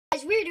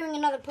guys, we're doing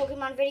another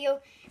Pokemon video,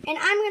 and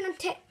I'm going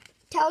to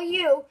tell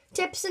you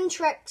tips and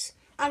tricks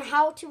on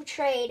how to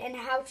trade and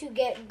how to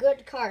get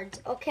good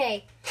cards.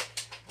 Okay,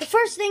 the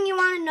first thing you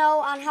want to know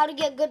on how to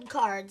get good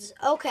cards,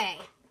 okay,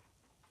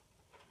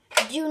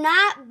 do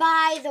not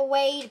buy the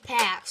Wade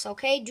packs,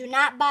 okay? Do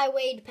not buy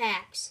Wade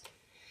packs.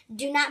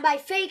 Do not buy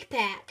fake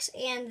packs.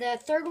 And the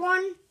third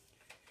one,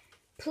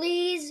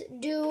 please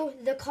do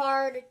the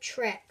card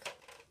trick.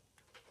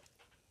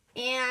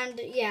 And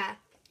yeah,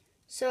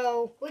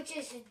 so which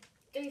is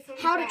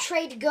how to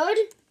trade good?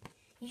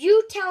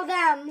 You tell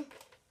them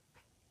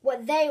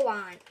what they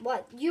want,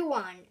 what you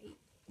want.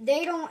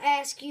 They don't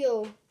ask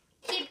you.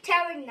 Keep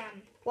telling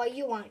them what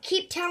you want.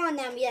 Keep telling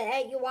them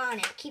that you want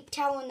it. Keep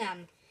telling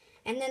them.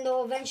 And then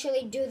they'll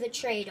eventually do the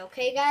trade,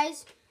 okay,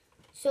 guys?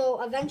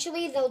 So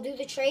eventually they'll do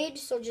the trade,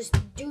 so just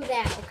do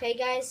that, okay,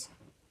 guys?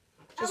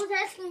 Just I was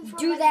asking for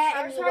do that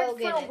and you will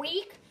get for a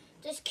week.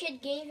 This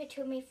kid gave it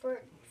to me from...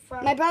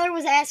 My brother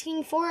was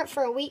asking for it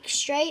for a week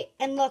straight,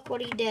 and look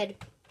what he did.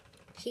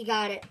 He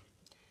got it.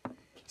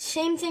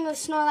 Same thing with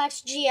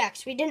Snorlax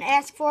GX. We didn't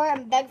ask for it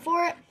and beg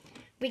for it.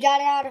 We got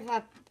it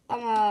out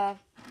of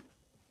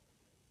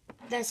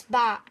this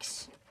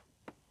box.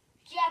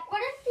 Jack,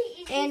 what is the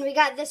easiest... And we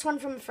got this one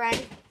from a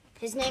friend.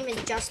 His name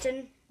is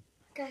Justin.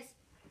 Guys,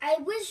 I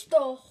wish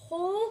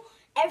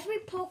every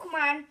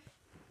Pokemon,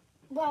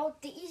 well,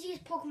 the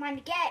easiest Pokemon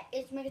to get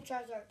is Mega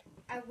Charizard.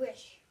 I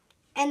wish.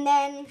 And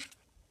then,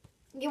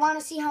 you want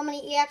to see how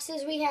many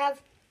EXs we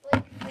have?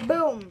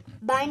 Boom.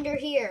 Binder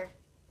here.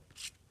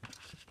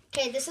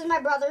 Okay, this is my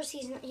brother's.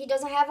 He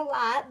doesn't have a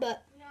lot,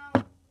 but...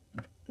 No.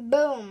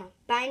 Boom.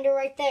 Binder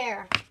right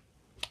there.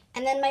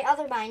 And then my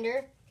other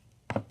binder.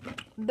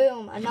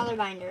 Boom. Another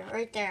binder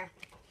right there.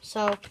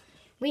 So,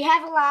 we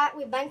have a lot.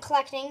 We've been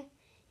collecting.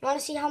 You want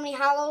to see how many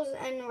holos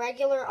and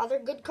regular other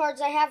good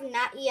cards I have?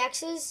 Not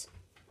EXs.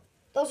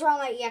 Those are all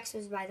my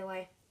EXs, by the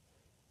way.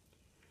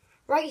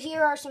 Right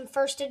here are some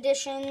first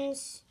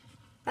editions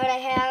that I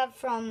have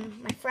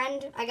from my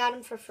friend. I got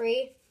them for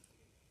free.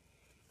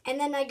 And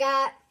then I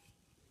got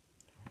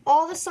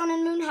all the Sun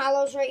and Moon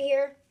holos right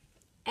here.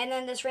 And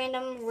then this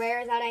random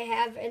rare that I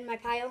have in my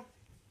pile.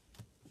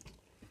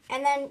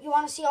 And then you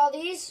want to see all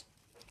these?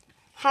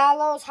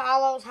 Holos,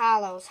 holos,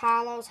 holos,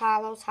 holos,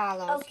 holos,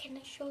 holos. Oh, can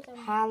I show them?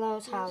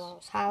 Holos,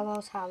 holos,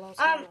 holos,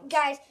 holos,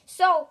 guys,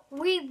 so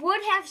we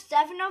would have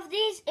 7 of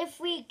these if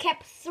we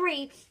kept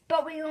 3,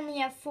 but we only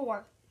have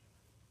 4.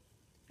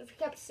 If we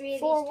kept 3 of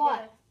For these what?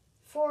 together.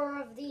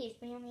 4 of these.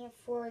 We only have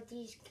 4 of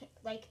these,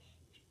 like...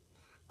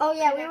 Oh,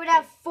 yeah, we would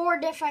have 4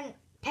 different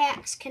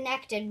packs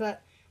connected,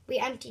 but we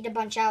emptied a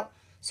bunch out.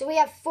 So we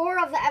have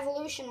 4 of the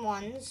evolution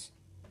ones,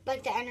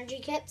 like the energy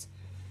kits.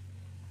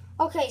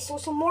 Okay, so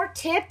some more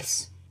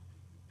tips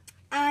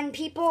on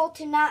people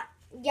to not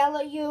yell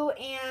at you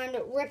and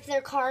rip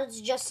their cards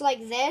just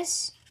like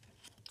this.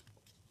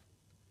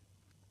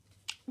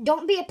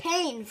 Don't be a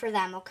pain for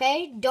them,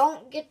 okay?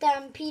 Don't get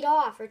them peed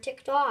off or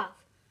ticked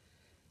off.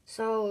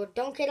 So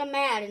don't get them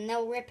mad and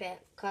they'll rip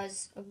it,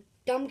 because a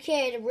dumb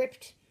kid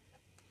ripped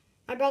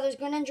my brother's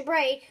Greninja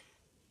Break,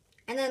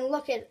 and then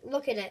look at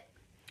it.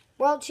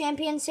 World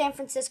champion San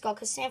Francisco,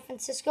 because San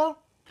Francisco,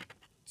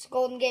 it's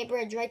Golden Gate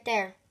Bridge right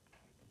there.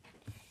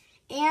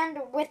 And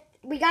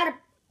we got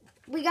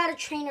a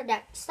trainer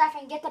deck.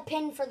 Stefan, get the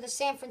pin for the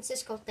San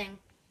Francisco thing.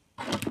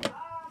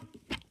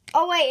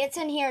 Oh wait, it's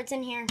in here. It's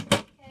in here.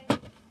 Okay.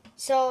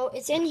 So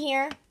it's in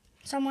here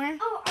somewhere.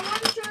 Oh, I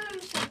want to show them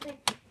something,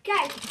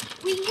 guys.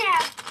 We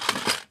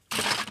have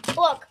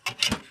look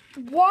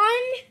 1,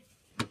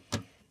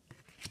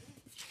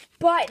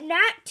 but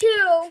not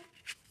 2,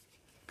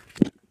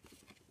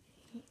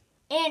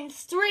 and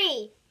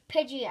 3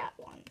 Pidgeot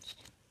ones.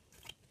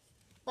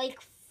 Like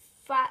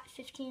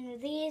 15 of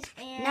these,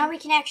 and now we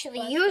can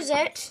actually use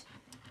it.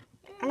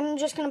 I'm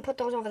just gonna put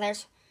those over there.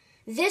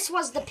 This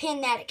was the pin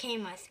that it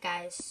came with,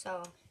 guys.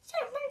 So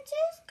San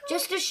Francisco.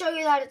 Just to show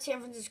you that it's San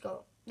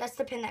Francisco. That's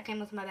the pin that came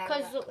with my bag.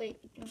 Because look,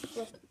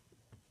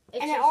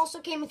 and it also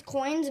came with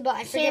coins, but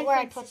I forget where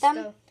I put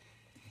them.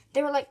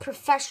 They were like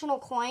professional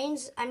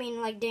coins. I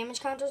mean, like damage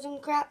counters and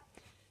crap.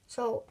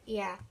 So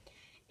yeah,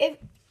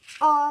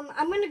 I'm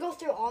gonna go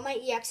through all my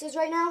EXs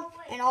right now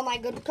and all my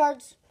good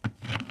cards.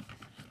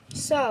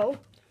 So,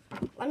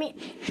 let me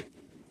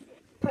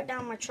put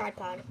down my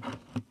tripod.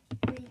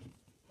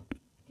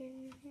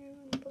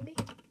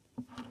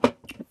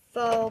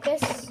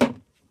 Focus.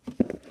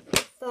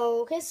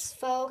 Focus.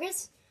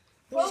 Focus.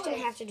 I'm just going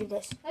to have to do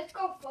this. Let's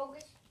go,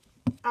 focus.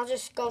 I'll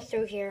just go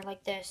through here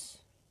like this.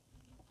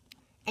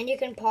 And you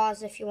can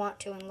pause if you want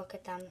to and look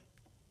at them.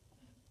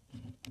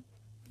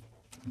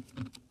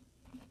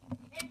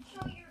 And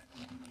show your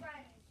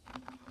friends,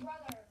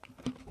 brother,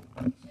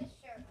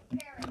 sister,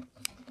 parents,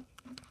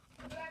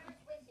 whoever's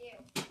with you.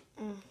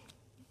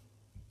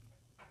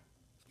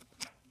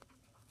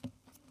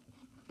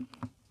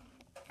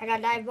 I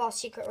got Dive Ball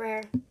Secret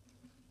Rare.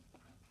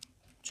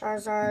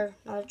 Charizard,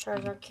 another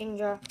Charizard,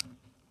 Kingdra.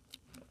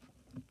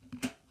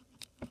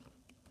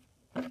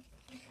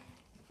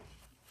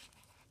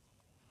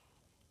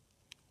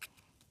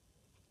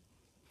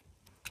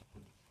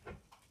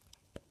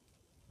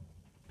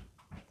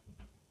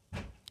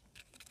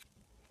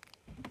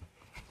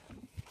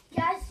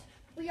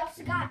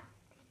 also got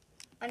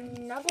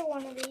another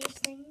one of these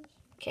things.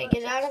 Okay,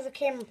 get out of the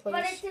camera, please.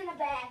 But it's in a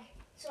bag,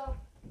 so.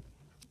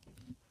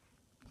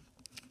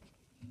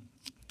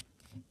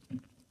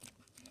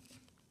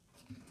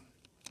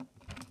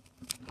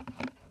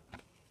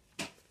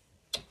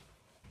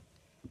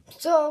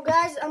 So,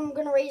 guys, I'm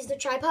going to raise the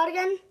tripod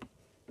again.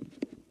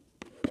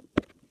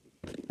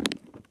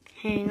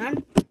 Hang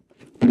on.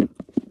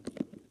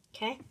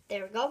 Okay,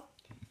 there we go.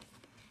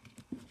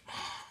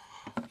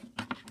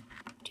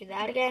 Do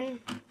that again.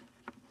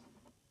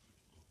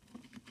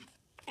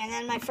 And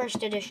then my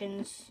first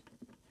editions.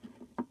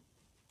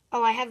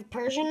 Oh, I have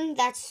Persian.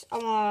 That's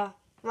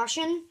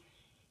Russian.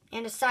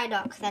 And a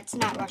Psyduck. That's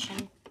not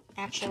Russian,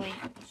 actually.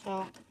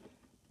 So.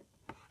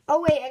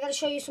 Oh, wait, I got to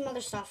show you some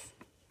other stuff.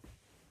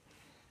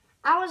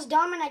 I was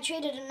dumb and I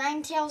traded a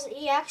Ninetales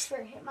EX for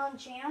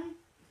Hitmonchan.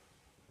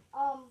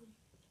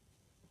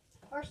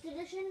 First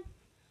edition.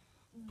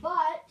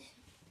 But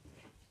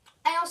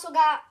I also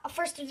got a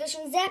first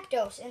edition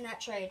Zapdos in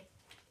that trade.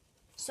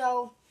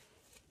 So,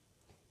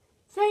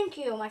 thank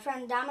you, my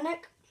friend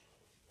Dominic.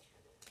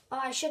 Oh,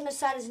 I shouldn't have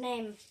said his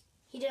name.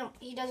 He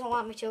doesn't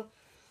want me to.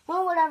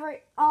 Well, whatever.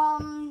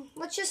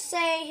 Let's just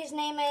say his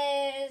name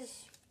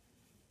is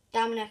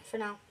Dominic for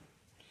now.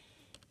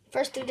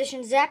 First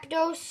edition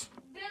Zapdos.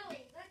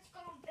 Billy. Let's go,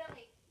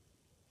 Billy.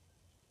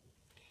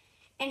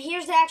 And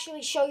here's to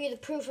actually show you the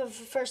proof of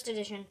the first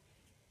edition.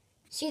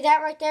 See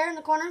that right there in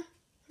the corner?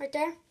 Right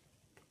there?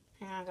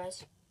 Hang on,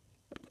 guys.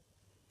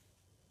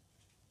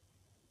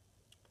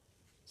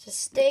 It's a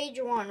stage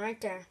 1 right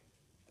there.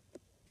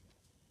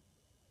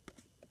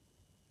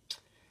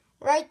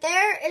 Right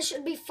there. It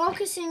should be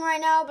focusing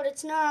right now, but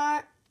it's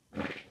not.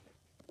 Nice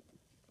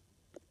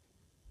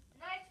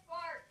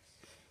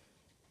farts.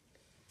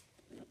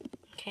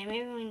 Okay,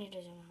 maybe we need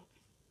to zoom out.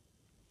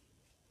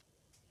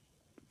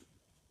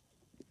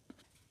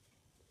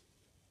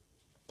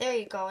 There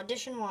you go,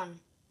 edition 1.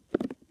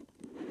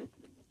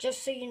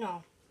 Just so you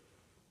know.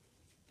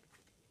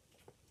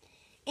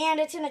 And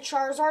it's in a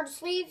Charizard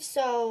sleeve,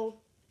 so.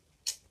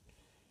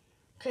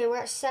 Okay, we're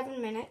at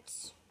 7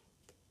 minutes.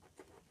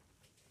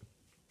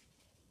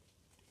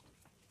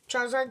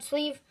 Charizard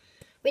sleeve.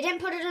 We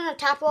didn't put it in a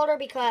top loader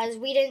because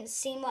we didn't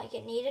seem like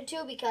it needed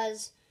to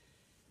because.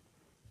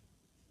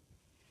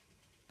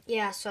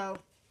 Yeah, so.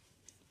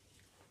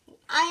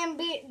 I am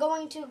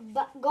going to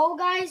go,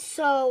 guys,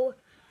 so.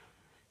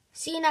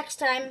 See you next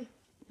time.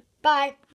 Bye.